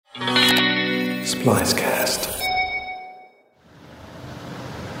Splicecast.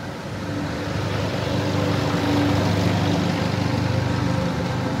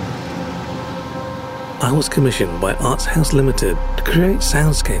 I was commissioned by Arts House Limited to create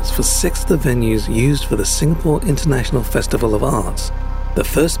soundscapes for 6 of the venues used for the Singapore International Festival of Arts, the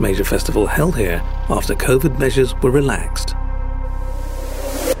first major festival held here after COVID measures were relaxed.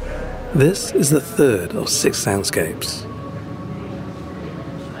 This is the third of 6 soundscapes.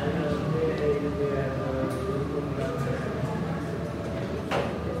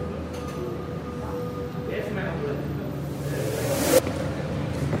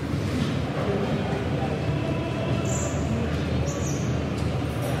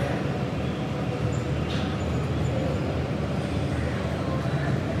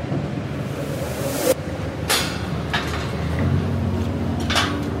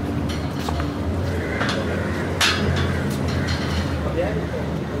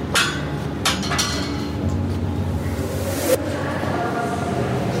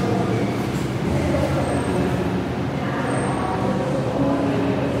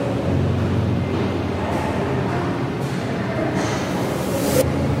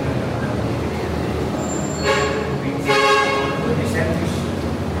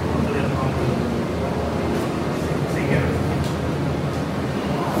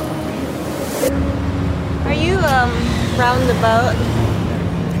 Are you roundabout?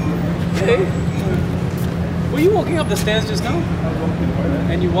 Hey, were you walking up the stairs just now?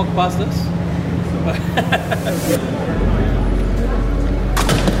 And you walked past us?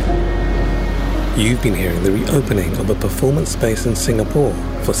 You've been hearing the reopening of a performance space in Singapore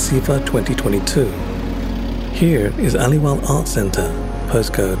for SIFA 2022. Here is Aliwal Art Centre,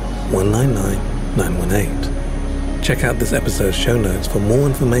 postcode 199918. Check out this episode's show notes for more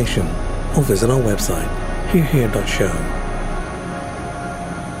information or visit our website, herehere.show.